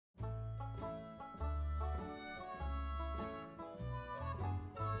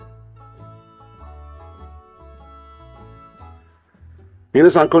皆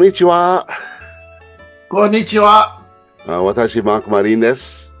さん、こんにちは。こんにちは。私、マーク・マリンで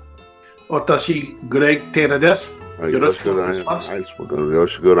す。私、グレッグ・テイラーです。よよろしくお願いろしくお願いします。します。よろ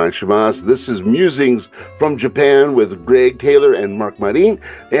しくお願いします。This is Musings from Japan with Greg Taylor and Mark Marin.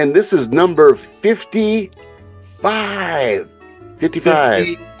 And this is number 55. 55.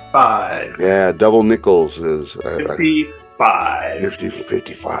 55. Yeah, double nickels is 55. 50,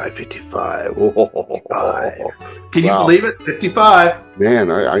 55, 55. 55. Can you Wow. believe it? 55.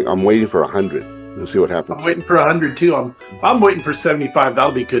 Man, I'm waiting for 100. Let's see what I'm happens. waiting for 100 too. I'm waiting for 75.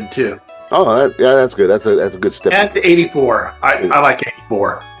 That'll be good too. Oh, yeah, that's good. That's a good step. And 84. I like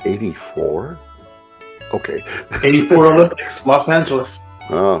 84. 84? Okay. 84 Olympics, Los Angeles.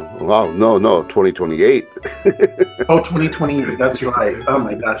 Oh, wow. No, 2028. Oh, 2020. That's right. Oh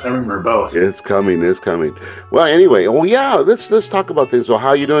my gosh, I remember both. It's coming. It's coming. Well, anyway, oh yeah, let's talk about things. So,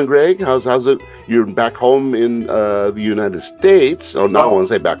 how you doing, Greg? How's it? You're back home in the United States. Oh, no, I want Oh, to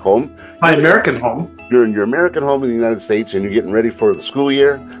say back home. my You're, American home. you're in your American home in the United States, and you're getting ready for the school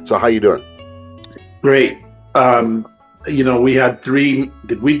year. So, how you doing? Great. We had three.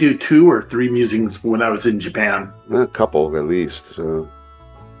 Did we do two or three musings when I was in Japan? A couple, at least.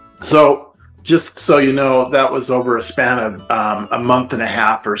 So, just so you know, that was over a span of a month and a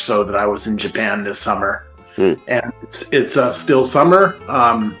half or so that I was in Japan this summer, Hmm. and it's still summer.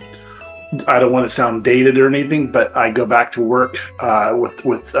 I don't want to sound dated or anything, but I go back to work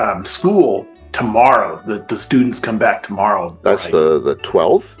with school tomorrow. The students come back tomorrow. That's Right? the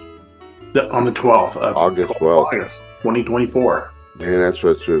 12th, On the 12th of August 12th. August 2024. Man, that's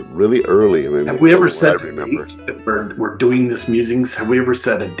really early. I mean, Have we ever from what set I a remember. date that we're doing this musings? Have we ever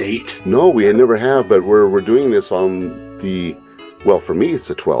set a date? No, we had never have, but we're doing this on well, for me it's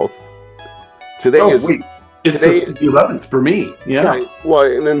the 12th. Today Oh is wait, it's today the 11th for me. yeah, Yeah, well,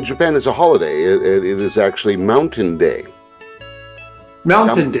 and in Japan it's a holiday. It is actually Mountain Day.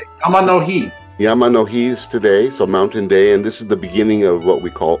 Mountain Yam, Day. Yama no Hi. Yamanohi's today, so Mountain Day, and this is the beginning of what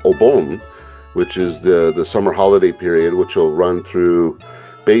we call Obon, which is the summer holiday period, which will run through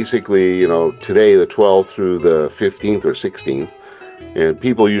basically, today the 12th through the 15th or 16th. And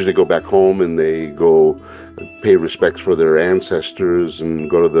people usually go back home and they go pay respects for their ancestors and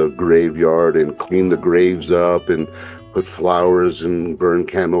go to the graveyard and clean the graves up and put flowers and burn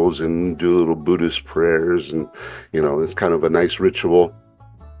candles and do little Buddhist prayers. And, it's kind of a nice ritual.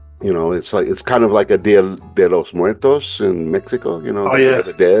 It's kind of like a Dia de los Muertos in Mexico, Oh the Day of the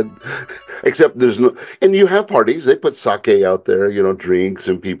yes, Dead. Except there's no, and you have parties. They put sake out there, drinks,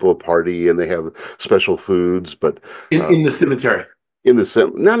 and people party and they have special foods. But uh, in the cemetery.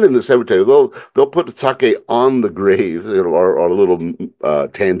 not in the cemetery. They'll put sake on the grave, or little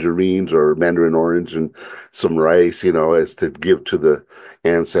tangerines or mandarin orange and some rice, as to give to the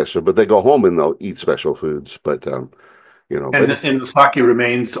ancestor. But they go home and they'll eat special foods. But And it's and the sake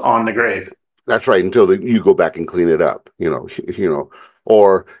remains on the grave. that's right until you go back and clean it up.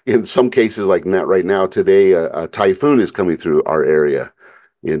 Or in some cases like that right now today, a typhoon is coming through our area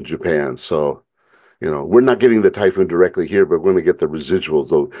in Japan. So we're not getting the typhoon directly here, but we're going to get the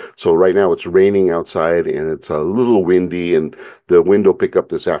residuals. So right now it's raining outside and it's a little windy, and the wind will pick up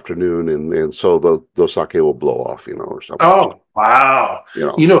this afternoon, and so those sake will blow off, or something. Oh wow!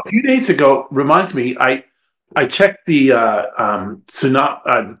 You know, A few days ago reminds me. I checked the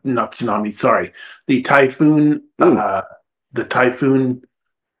tsunami, not tsunami. Sorry, the typhoon. mm, The typhoon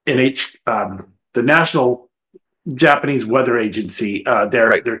NH, the National Japanese Weather Agency, right.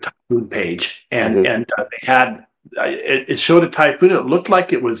 their typhoon page, and Hmm. they had it showed a typhoon. It looked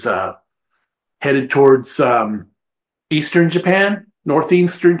like it was headed towards eastern Japan,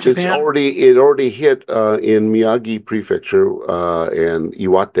 northeastern Japan. It already hit in Miyagi Prefecture and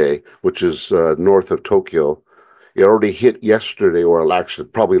Iwate, which is north of Tokyo. It already hit yesterday, or actually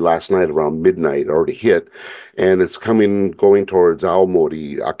probably last night around midnight. It already hit, and it's going towards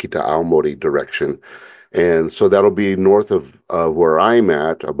Aomori, Akita Aomori direction, and so that'll be north of where I'm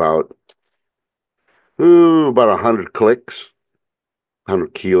at, about 100 clicks,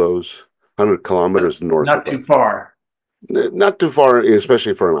 100 kilos, 100 kilometers north of Not us. too far. Not too far,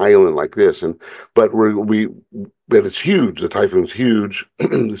 especially for an island like this. But but it's huge. The typhoon's huge,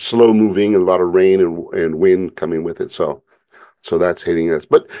 slow moving, and a lot of rain and wind coming with it. So that's hitting us.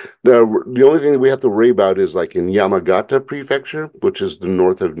 But the only thing that we have to worry about is like in Yamagata Prefecture, which is the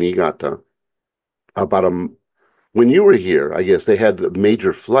north of Niigata. About when you were here, I guess they had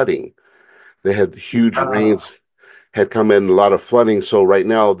major flooding. They had huge Uh, rains had come in, a lot of flooding. So right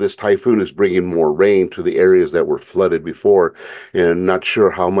now, this typhoon is bringing more rain to the areas that were flooded before, and not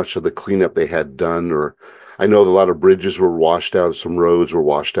sure how much of the cleanup they had done. Or I know a lot of bridges were washed out, some roads were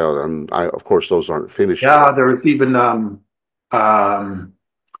washed out, and of course those aren't finished yet. yeah, there was even um,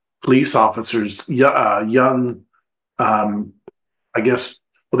 police officers, young, um, I guess.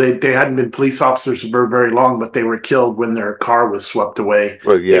 Well, they hadn't been police officers for very long, but they were killed when their car was swept away.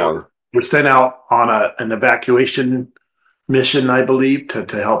 Well, They yeah, were sent out on an evacuation mission, I believe, to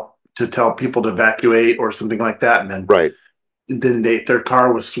help to tell people to evacuate or something like that, and right. then their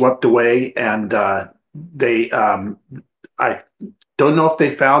car was swept away, and they I don't know if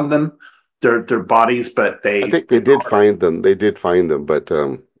they found them their bodies, but I think they did find them. They did find them, but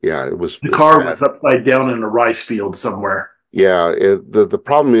yeah, the it was car bad. was upside down in a rice field somewhere. Yeah, the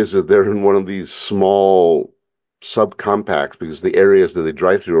problem is that they're in one of these small subcompacts because the areas that they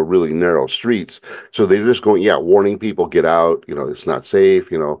drive through are really narrow streets. So they're just going, yeah, warning people, get out. It's not safe.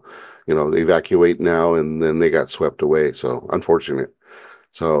 Evacuate now, and then they got swept away. So unfortunate.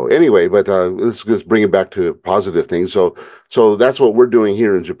 So anyway, but let's just bring it back to positive things. So that's what we're doing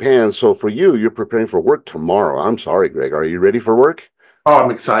here in Japan. So for you, you're preparing for work tomorrow. I'm sorry, Greg. Are you ready for work? Oh,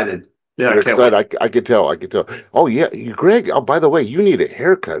 I'm excited. Yeah, I You're can't wait. excited. I could tell. I could tell. Oh yeah, Greg. Oh, by the way, you need a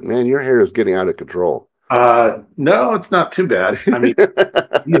haircut, man. Your hair is getting out of control. No, it's not too bad. I mean,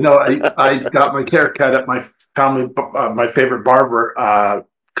 I got my hair cut at my favorite barber a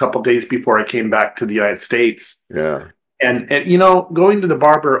couple days before I came back to the United States. Yeah. And going to the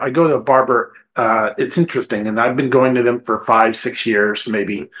barber, I go to a barber. It's interesting, and I've been going to them for 5, 6 years,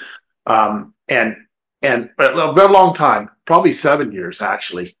 maybe, and a very long time, probably 7 years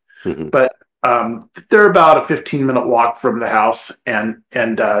actually. Mhm. But they're about a 15-minute walk from the house, and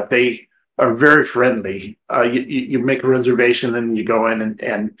they are very friendly. You make a reservation, and you go in,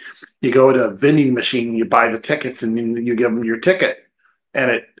 and you go to a vending machine, you buy the tickets, and then you give them your ticket,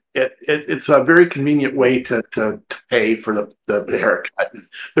 and it's a very convenient way to pay for the haircut.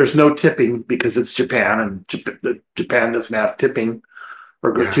 There's no tipping because it's Japan, and Japan doesn't have tipping or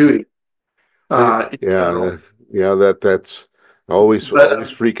Yeah. gratuity in Yeah. general. Yeah. That's I always But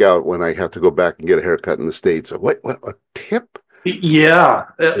freak out when I have to go back and get a haircut in the States. What a tip? yeah,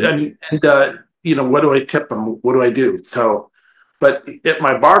 And and what do I tip them? What do I do? So, but at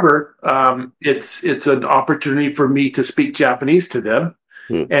my barber, it's an opportunity for me to speak Japanese to them,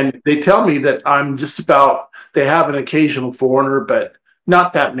 hmm, and they tell me that I'm just about. They have an occasional foreigner, but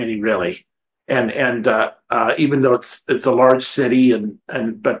not that many really. And even though it's a large city, and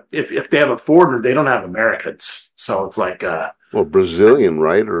but if they have a foreigner, they don't have Americans. So it's like well, Brazilian,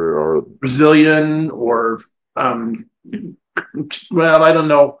 right? Or Brazilian or um, well, I don't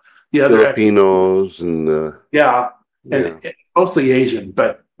know the other Filipinos and yeah, and yeah, mostly Asian,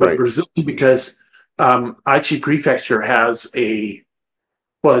 but right. Brazilian because Aichi Prefecture has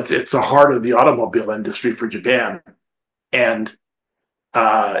it's the heart of the automobile industry for Japan, and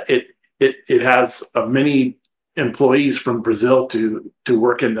it has many employees from Brazil to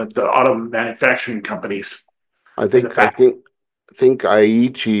work in the auto manufacturing companies I in the think I fact. think think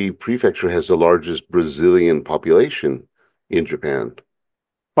Aichi Prefecture has the largest Brazilian population in Japan.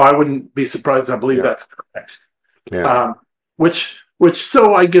 Well, I wouldn't be surprised. I believe Yeah, that's correct. yeah, Um, which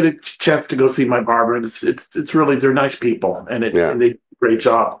so I get a chance to go see my barber, and it's really they're nice people, yeah. and they do a great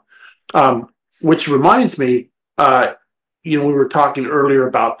job. Um, which reminds me, we were talking earlier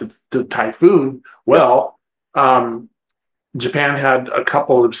about the typhoon. Yep. Well, Japan had a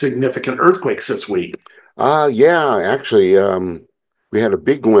couple of significant earthquakes this week. Yeah, actually, we had a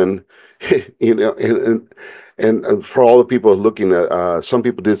big one, and for all the people looking at, some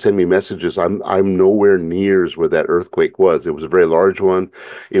people did send me messages. I'm nowhere near where that earthquake was. It was a very large one.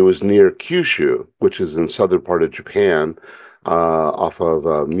 It was near Kyushu, which is in southern part of Japan, off of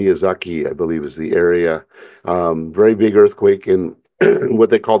Miyazaki, I believe is the area. Very big earthquake in what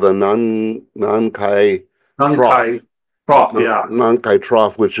they call the Nankai Nankai Trough. Prof, yeah. Nankai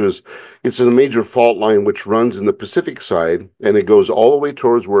Trough, it's a major fault line which runs in the Pacific side, and it goes all the way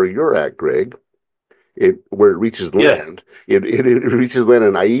towards where you're at, Greg. Where it reaches Yes. land, it reaches land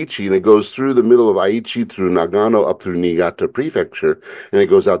in Aichi, and it goes through the middle of Aichi through Nagano up through Niigata Prefecture, and it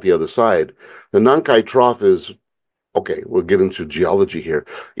goes out the other side. The Nankai Trough is okay. We'll get into geology here.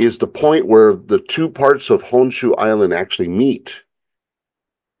 Is the point where the two parts of Honshu Island actually meet.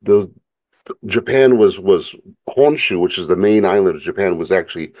 The Japan was Honshu, which is the main island of Japan, was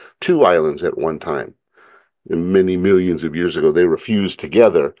actually two islands at one time. And many millions of years ago, they were fused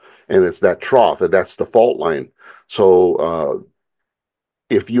together, and it's that trough, and that's the fault line. So,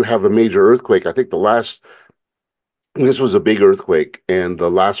 if you have a major earthquake, I think this was a big earthquake, and the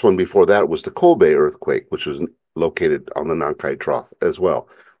last one before that was the Kobe earthquake, which was located on the Nankai Trough as well,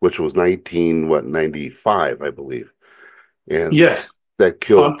 which was 95, I believe, and Yes. that On,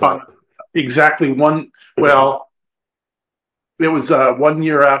 killed. on exactly one. Well, it was 1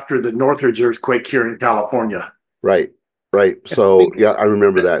 year after the Northridge earthquake here in California. Right. right. And I So think, yeah, I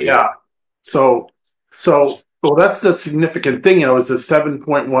remember that. Yeah, yeah. So, well, that's the significant thing. It was a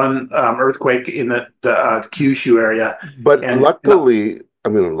 7.1 earthquake in the Kyushu area, but and luckily, I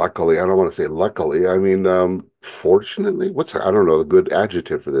mean, luckily, I don't want to say luckily. I mean, fortunately, I don't know the good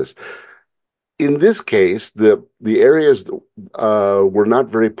adjective for this. In this case, the areas were not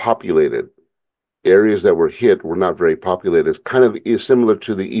very populated. Areas that were hit were not very populated. It's kind of is similar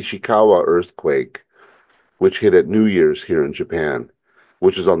to the Ishikawa earthquake, which hit at New Year's here in Japan,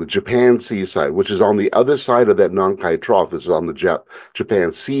 which is on the Japan Sea side, which is on the other side of that Nankai Trough. It's on the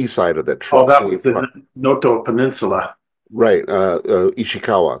Japan Sea side of that oh, that same was the trough. Noto Peninsula. Right,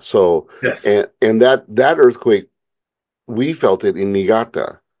 Ishikawa. So, Yes. and that earthquake, we felt it in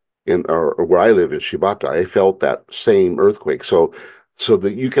Niigata, or where I live in Shibata. I felt that same earthquake. So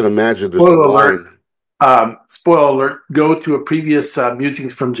that you can imagine there's a Spoiler alert. line. Spoiler alert. Go to a previous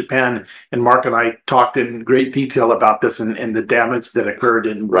Musings from Japan, and Mark and I talked in great detail about this and the damage that occurred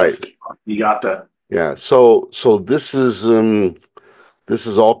in Right. West Niigata. Yeah. So this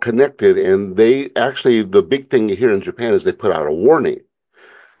is all connected, and they actually the big thing here in Japan is they put out a warning.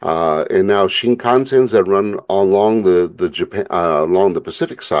 And now Shinkansens that run along the Japan along the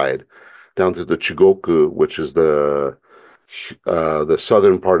Pacific side, down to the Chugoku, which is the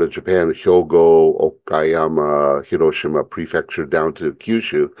southern part of Japan, Hyogo, Okayama, Hiroshima prefecture, down to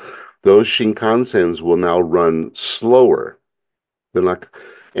Kyushu. Those Shinkansens will now run slower. They're not,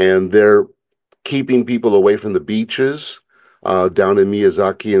 and they're keeping people away from the beaches down in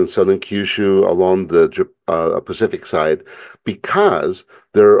Miyazaki and southern Kyushu along the Pacific side because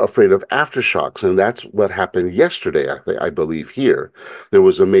they're afraid of aftershocks. And that's what happened yesterday, I believe, here. There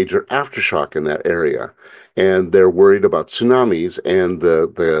was a major aftershock in that area. And they're worried about tsunamis and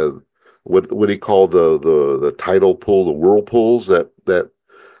the what do you call the tidal pool, the whirlpools that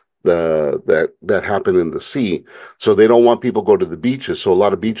happen in the sea. So they don't want people to go to the beaches. So a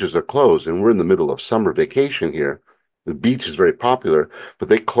lot of beaches are closed, and we're in the middle of summer vacation here. The beach is very popular, but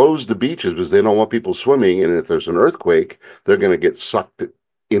they close the beaches because they don't want people swimming. And if there's an earthquake, they're going to get sucked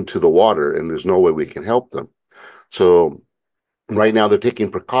into the water, and there's no way we can help them. So right now they're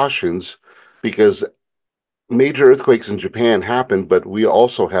taking precautions because major earthquakes in Japan happen, but we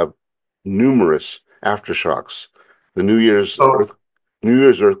also have numerous aftershocks. The So, New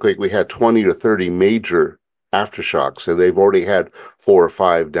Year's earthquake, we had 20 or 30 major aftershocks, and they've already had 4 or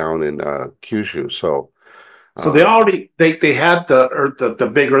 5 down in Kyushu. so they Um, already they had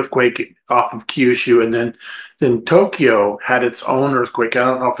the big earthquake off of Kyushu, and then Tokyo had its own earthquake. I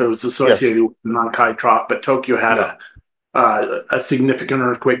don't know if it was yes, associated with the Nankai Trough, but Tokyo had no, a significant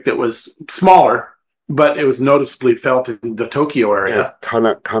earthquake that was smaller, but it was noticeably felt in the Tokyo yeah, area,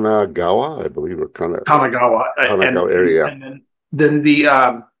 Kanagawa, I believe, or Kanagawa, Kanagawa area. and then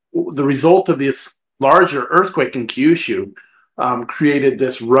the result of this larger earthquake in Kyushu created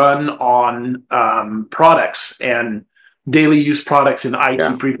this run on products and daily use products in Yeah,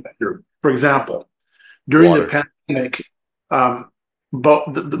 Aichi Prefecture. For example, during the water. pandemic, but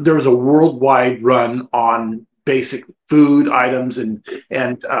there was a worldwide run on basic food items and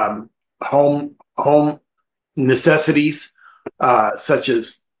home necessities such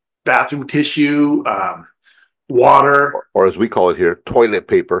as bathroom tissue, water. Or as we call it here, toilet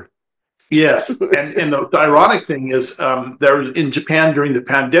paper. Yes, and the ironic thing is, there was in Japan during the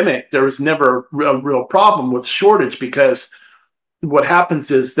pandemic, there was never a real problem with shortage because what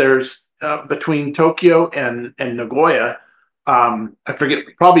happens is there's between Tokyo and Nagoya, I forget,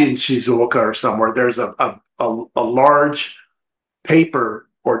 probably in Shizuoka or somewhere, there's a large paper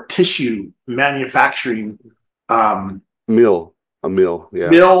or tissue manufacturing um, Mill, a mill, yeah,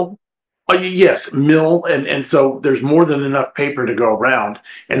 mill. Oh, yes, mill, and so there's more than enough paper to go around,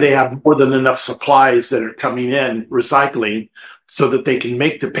 and yeah, they have more than enough supplies that are coming in recycling, so that they can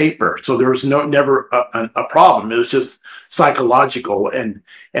make the paper. So there was never a problem. It was just psychological, and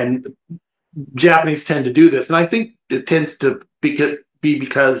Japanese tend to do this, and I think it tends to be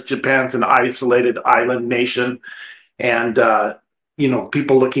because Japan's an isolated island nation, and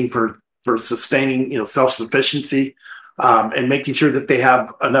people looking for sustaining self sufficiency, and making sure that they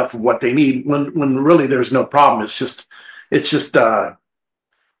have enough of what they need when really there's no problem. It's just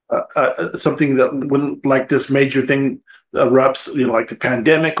something that when like this major thing erupts, like the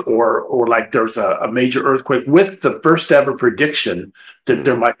pandemic or like there's a major earthquake with the first ever prediction that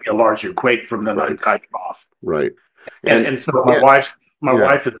there mhm, might be a larger quake from the right, Nankai Trough. right, and and and so yeah, my yeah,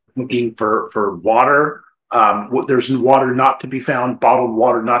 wife is looking for water. There's water not to be found, bottled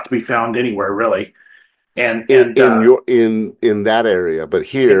water not to be found anywhere really. and in that area. But in,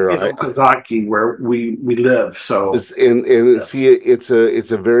 here, in Okazaki where we live. So it's and yeah. see, it's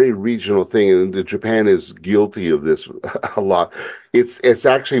a very regional thing, and Japan is guilty of this a lot. It's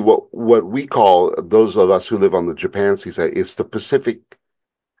actually what we call, those of us who live on the Japan seaside, it's the Pacific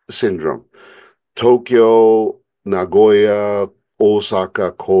syndrome. Tokyo, Nagoya,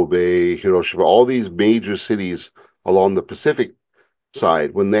 Osaka, Kobe, Hiroshima, all these major cities along the Pacific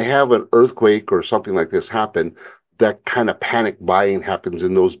side, when they have an earthquake or something like this happen, that kind of panic buying happens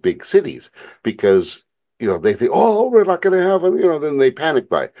in those big cities because they think, oh, we're not going to have them, then they panic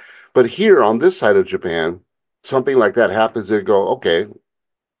buy. But here on this side of Japan, something like that happens, they go, okay,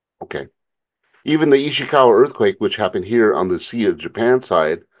 okay. Even the Ishikawa earthquake, which happened here on the Sea of Japan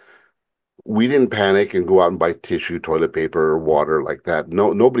side, we didn't panic and go out and buy tissue, toilet paper, or water like that.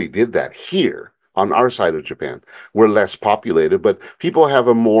 No, nobody did that here on our side of Japan. We're less populated, but people have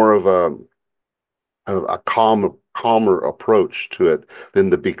a more of a calmer approach to it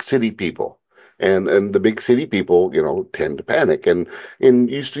than the big city people. And the big city people, tend to panic. And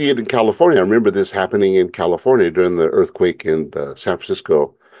you see it in California. I remember this happening in California during the earthquake in San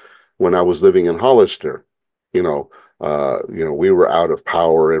Francisco when I was living in Hollister. You know, we were out of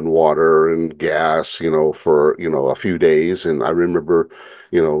power and water and gas, for, a few days. And I remember,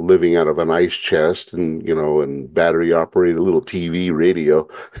 living out of an ice chest and battery operated little TV radio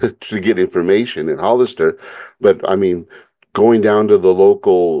to get information in Hollister. But I mean, going down to the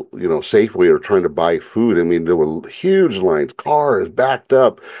local, Safeway or trying to buy food, I mean, there were huge lines, cars backed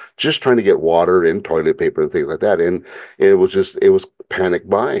up, just trying to get water and toilet paper and things like that. And it was panic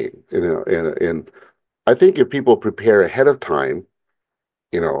buying, and I think if people prepare ahead of time,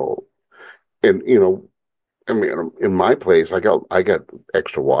 you know, and I mean, in my place, I got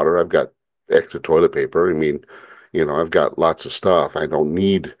extra water, I've got extra toilet paper. I mean, I've got lots of stuff. I don't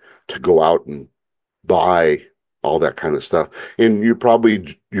need to go out and buy all that kind of stuff. And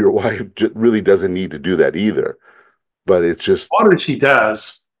your wife really doesn't need to do that either. But it's just water she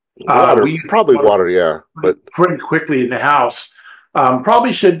does. We use probably water water, yeah. But pretty quickly in the house.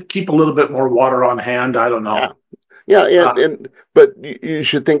 Probably should keep a little bit more water on hand. I don't yeah, know. yeah, Uh, but you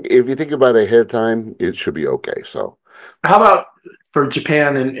should think, if you think about it ahead of time, it should be okay. So how about for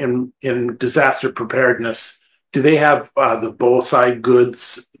Japan in disaster preparedness? Do they have the Bosai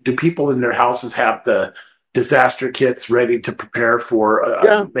goods? Do people in their houses have the disaster kits ready to prepare for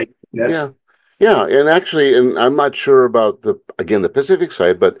yeah, making it? yeah, yeah. And actually, and I'm not sure about the Pacific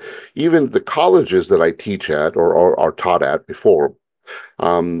side, but even the colleges that I teach at or are taught at before,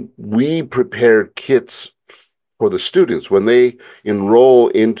 we prepared kits for the students when they enroll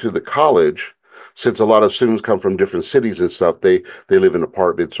into the college. Since a lot of students come from different cities and stuff, they live in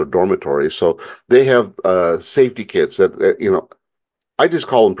apartments or dormitories, so they have safety kits that. I just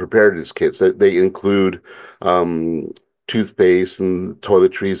call them preparedness kits. That they include um, toothpaste and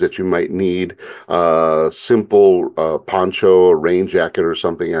toiletries that you might need, simple poncho or rain jacket or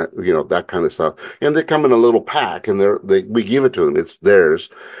something, that kind of stuff. And they come in a little pack, and we give it to them. It's theirs.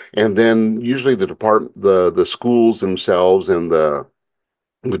 And then usually the schools themselves and the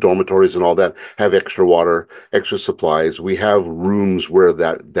dormitories and all that have extra water, extra supplies. We have rooms where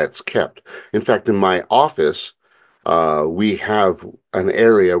that's kept. In fact, in my office, we have an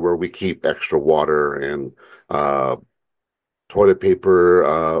area where we keep extra water and uh, toilet paper,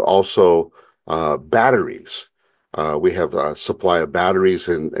 also batteries. We have a supply of batteries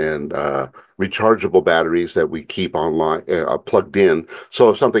and rechargeable batteries that we keep online, plugged in. So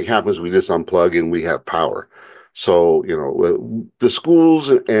if something happens, we just unplug and we have power. So the schools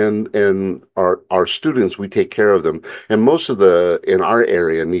and our students, we take care of them, and most of in our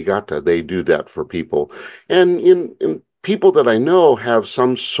area, Niigata, they do that for people, and in people that I know have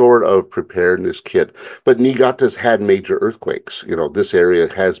some sort of preparedness kit. But Niigata's had major earthquakes. This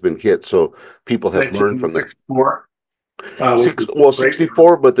area has been hit, so people have learned from that. 1964, which is great.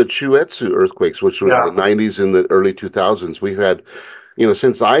 64, but the Chuetsu earthquakes, which were in the Yeah. 90s and the early 2000s, we've had,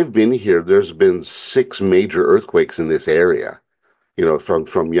 since I've been here, there's been six major earthquakes in this area, from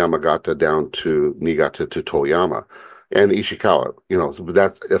Yamagata down to Niigata to Toyama and Ishikawa, so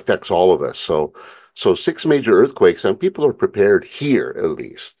that affects all of us. So six major earthquakes, and people are prepared here at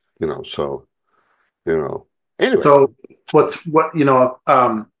least, so, anyway. So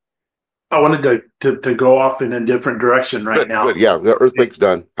I wanted to go off in a different direction right Good. now. Yeah, the earthquake's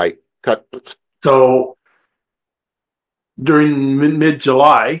done. Hi, cut. So during mid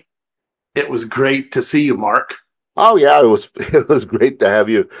July, it was great to see you, Mark. Oh yeah, it was it was great to have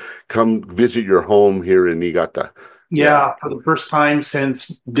you come visit your home here in Niigata. Yeah. Yeah, for the first time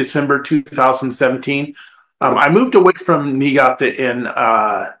since December 2017. I moved away from Niigata in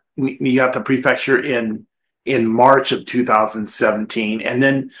Niigata Prefecture in March of 2017, and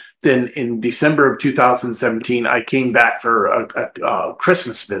then in December of 2017, I came back for a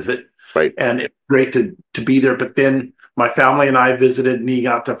Christmas visit, Right. and it's great to be there. But then my family and I visited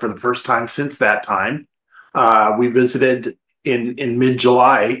Niigata for the first time since that time. We visited in mid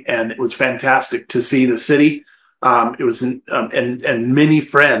July, and it was fantastic to see the city. It was and many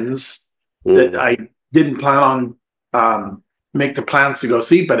friends that Mm. I didn't plan on make the plans to go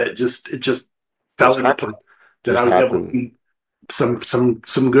see, but it just fell Just into happened. place that I Just was able to happened. meet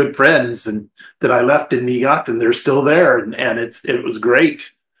some good friends and that I left in Niigata, and they're still there, and it was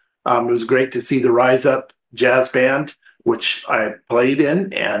great. It was great to see the Rise Up Jazz Band, which I played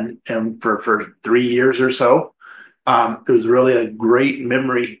in and for 3 years or so. It was really a great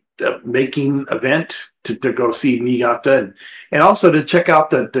memory making event to go see Niigata, and also to check out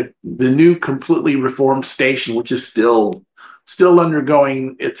the new completely reformed station, which is still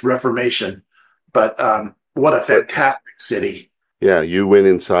undergoing its reformation. But what a But fantastic city! yeah, you went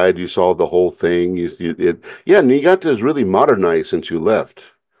inside, you saw the whole thing. Yeah, Niigata is really modernized since you left.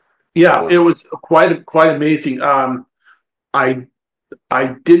 Yeah, it Um, was quite amazing. I I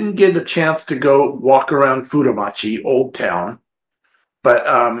didn't get a chance to go walk around Fudamachi, Old Town, but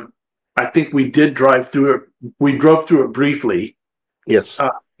I think we did drive through it. We drove through it briefly yes. uh,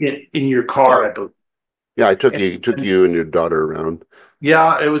 in your car, I believe. Yeah, I took And you and your daughter around.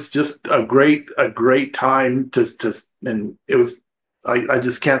 yeah, it was just a great time and it was. I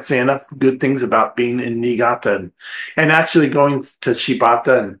just can't say enough good things about being in Niigata and actually going to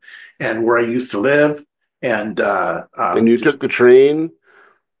Shibata and where I used to live and And you took just the train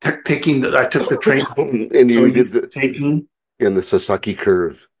taking. I took the train and so you you did the taking in the Sasaki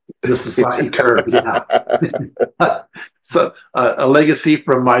curve. the Sasaki curve. Yeah. So a legacy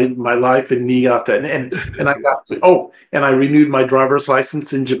from my life in Niigata, and I got and I renewed my driver's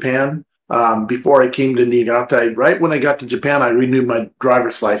license in Japan before I came to Niigata. Right when I got to Japan, I renewed my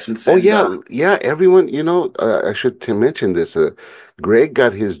driver's license, Oh and yeah, yeah. Everyone, I should mention this. Greg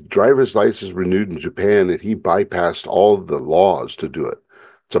got his driver's license renewed in Japan, and he bypassed all the laws to do it.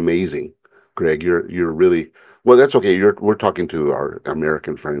 It's amazing, Greg. You're really well. That's okay. We're talking to our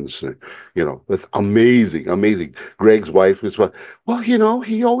American friends. That's amazing, amazing. Greg's wife was well.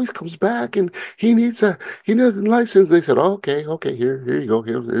 He always comes back, and he needs a license. They said, oh, okay, okay. Here you go.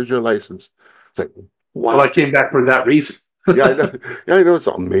 Here's your license. It's like well, I what? came back for that reason. Yeah, I know. Yeah, I know. It's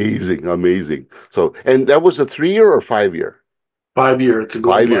amazing, amazing. So, and that was a 3 year or 5 year? 5 year. It's a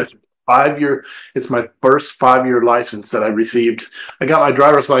gold 5 years. license. 5 year. It's my first 5 year license that I received. I got my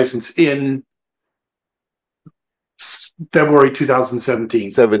driver's license in February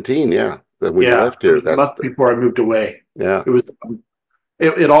 2017. 17, yeah. Then when you Yeah, left it here, was a month before I moved away. yeah. It was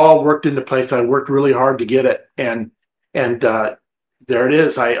it all worked into place. I worked really hard to get it, and there it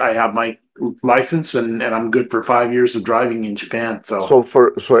is. I have my license, and I'm good for 5 years of driving in Japan. So So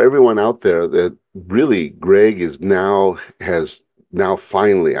for everyone out there that really Greg has now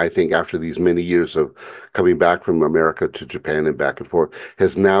finally, I think after these many years of coming back from America to Japan and back and forth,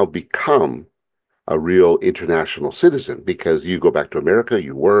 has now become a real international citizen because you go back to America,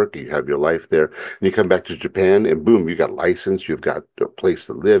 you work, you have your life there, and you come back to Japan, and boom, you got a license, you've got a place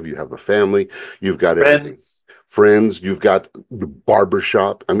to live, you have a family, you've got everything. friends, Friends, you've got the barber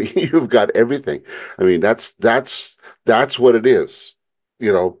shop. I mean, you've got everything. I mean, that's what it is,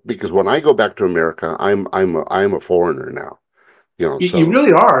 because when I go back to America, I'm a foreigner now, you so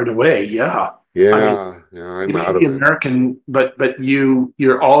really are in a way. Yeah, I mean, yeah, yeah, you I'm may out be of it. American, but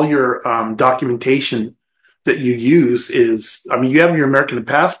your all your documentation that you use is. I mean, you have your American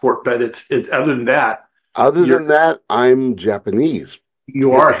passport, but it's other than that, Other you're than that, I'm Japanese.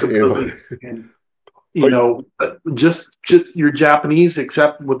 you you are know, completely. And just you're Japanese,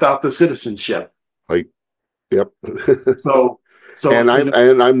 except without the citizenship. like, yep. So and so I'm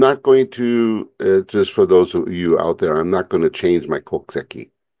and I'm not going to just for those of you out there, I'm not going to change my kokuseki.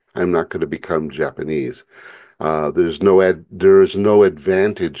 I'm not going to become Japanese. There's no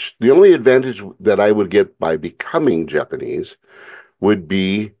advantage. The only advantage that I would get by becoming Japanese would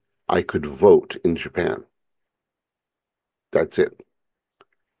be I could vote in Japan. That's it.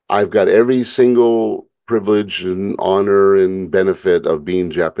 I've got every single privilege and honor and benefit of being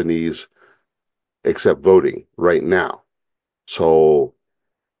Japanese except voting right now. So,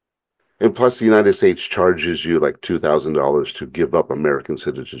 and plus, the United States charges you like $2,000 to give up American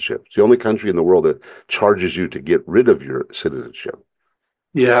citizenship. It's the only country in the world that charges you to get rid of your citizenship.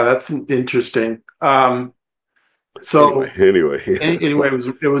 yeah, that's interesting. Anyway, So anyway, yeah, anyway,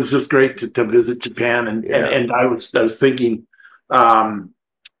 it was just great to visit Japan, yeah. and I was thinking and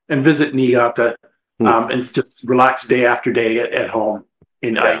visit Niigata Hmm. and it's just relax day after day at home.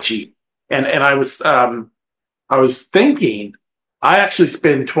 in Yeah. Aichi, and I was thinking, I actually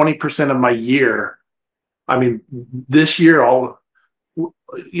spend 20% of my year. I mean, this year,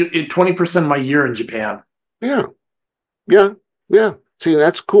 20% of my year in Japan. Yeah. Yeah. Yeah. See,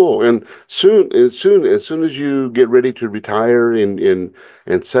 that's cool. And as soon as you get ready to retire and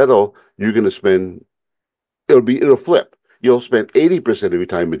settle, you're going to spend. It'll flip. You'll spend 80% of your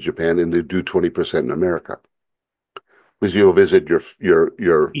time in Japan and then do 20% in America. Because you'll visit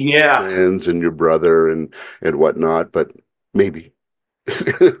your Yeah, friends and your brother and whatnot, but maybe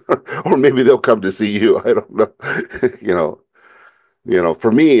or maybe they'll come to see you. I don't know. you know,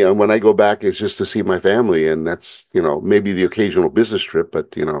 for me, when I go back, it's just to see my family, and that's maybe the occasional business trip,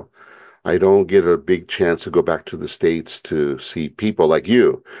 but I don't get a big chance to go back to the States to see people like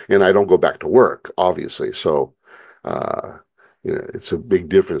you, and I don't go back to work, obviously. So, uh, it's a big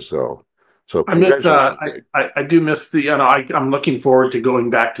difference, though. So, I miss. congratulations, Greg. I do miss the. I'm looking forward to going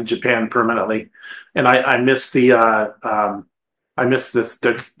back to Japan permanently, and I miss the. I miss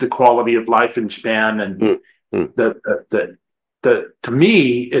the quality of life in Japan, and Mm, mm, the to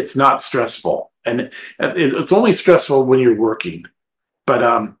me it's not stressful, and it's only stressful when you're working. But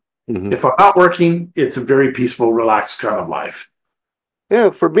mhm. if I'm not working, it's a very peaceful, relaxed kind of life. Yeah,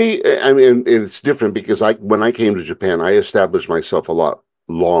 for me, I mean, it's different because when I came to Japan, I established myself a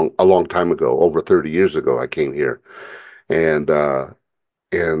long time ago, over 30 years ago, I came here, and I'm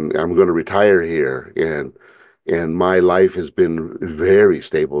going to retire here, and my life has been very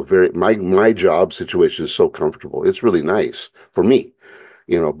stable. My job situation is so comfortable. It's really nice for me,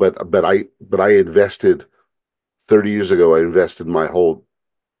 but I invested 30 years ago. I invested my whole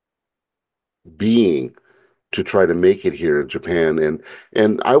being to try to make it here in Japan,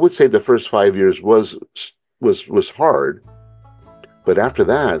 and I would say the first 5 years was hard, but after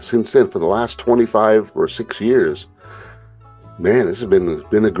that, since then, for the last 25 or 6 years, man, this has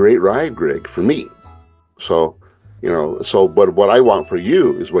been a great ride, Greg, for me. So, but what I want for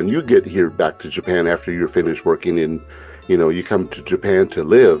you is when you get here back to Japan after you're finished working in, you come to Japan to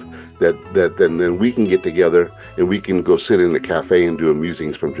live, then we can get together and we can go sit in a cafe and do a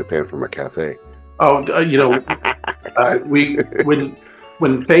musings from Japan from a cafe. Oh, we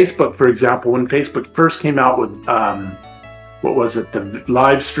when Facebook, for example, when Facebook first came out with what was it, the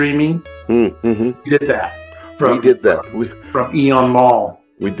live streaming, Mm-hmm. we did that We from did that. from Eon Mall.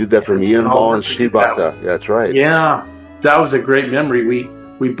 We did that from Ian Mall and Shibata. That's right. Yeah, that was a great memory.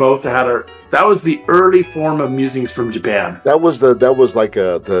 We both had our. That was the early form of musings from Japan. That was like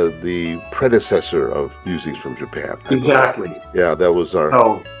the predecessor of musings from Japan. Exactly. Yeah, that was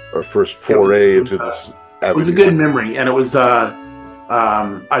So our first foray into this. it was a good memory, and it was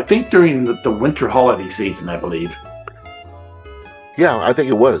I think during the winter holiday season, I believe. Yeah, I think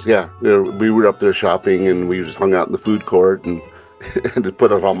it was. Yeah, we were up there shopping, and we just hung out in the food court and to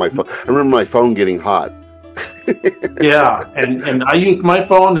put it on my phone. I remember my phone getting hot. Yeah, and I used my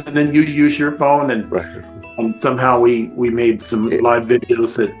phone, and then you use your phone, and Right. and somehow we made some live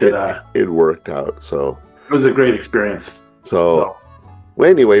videos that It worked out. So it was a great experience. well,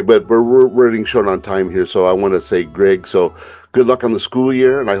 anyway, but we're running short on time here, so I want to say, Greg, so good luck on the school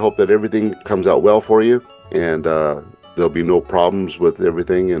year, and I hope that everything comes out well for you, and there'll be no problems with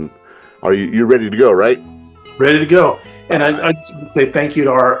everything. And you're ready to go, right? Ready to go. And I just want to say thank you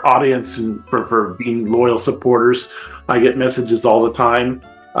to our audience and for being loyal supporters. I get messages all the time.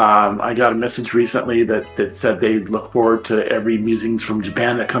 I got a message recently that said they look forward to every Musings from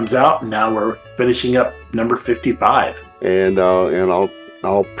Japan that comes out. And now we're finishing up number 55. And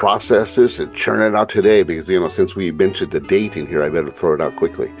I'll process this and churn it out today because since we mentioned the date in here, I better throw it out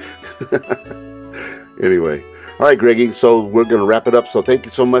quickly. Anyway. All right, Greggy, so we're going to wrap it up. So thank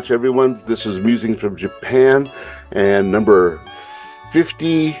you so much, everyone. This is Musings from Japan and number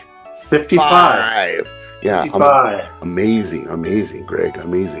 55. 55. Yeah, 55. Amazing, Greg,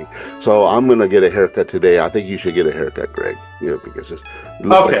 amazing. So I'm going to get a haircut today. I think you should get a haircut, Greg, because it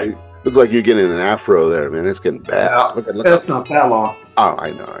looks like you're getting an afro there, man. It's getting bad. Yeah, that's not that long. Oh, I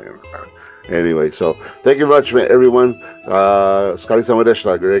know. Anyway, so thank you very much, everyone. Otsukare-sama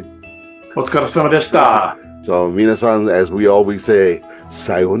deshita, Greg. Otsukare-sama deshita. So, minasan, as we always say,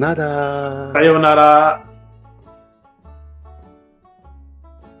 sayonara. Sayonara.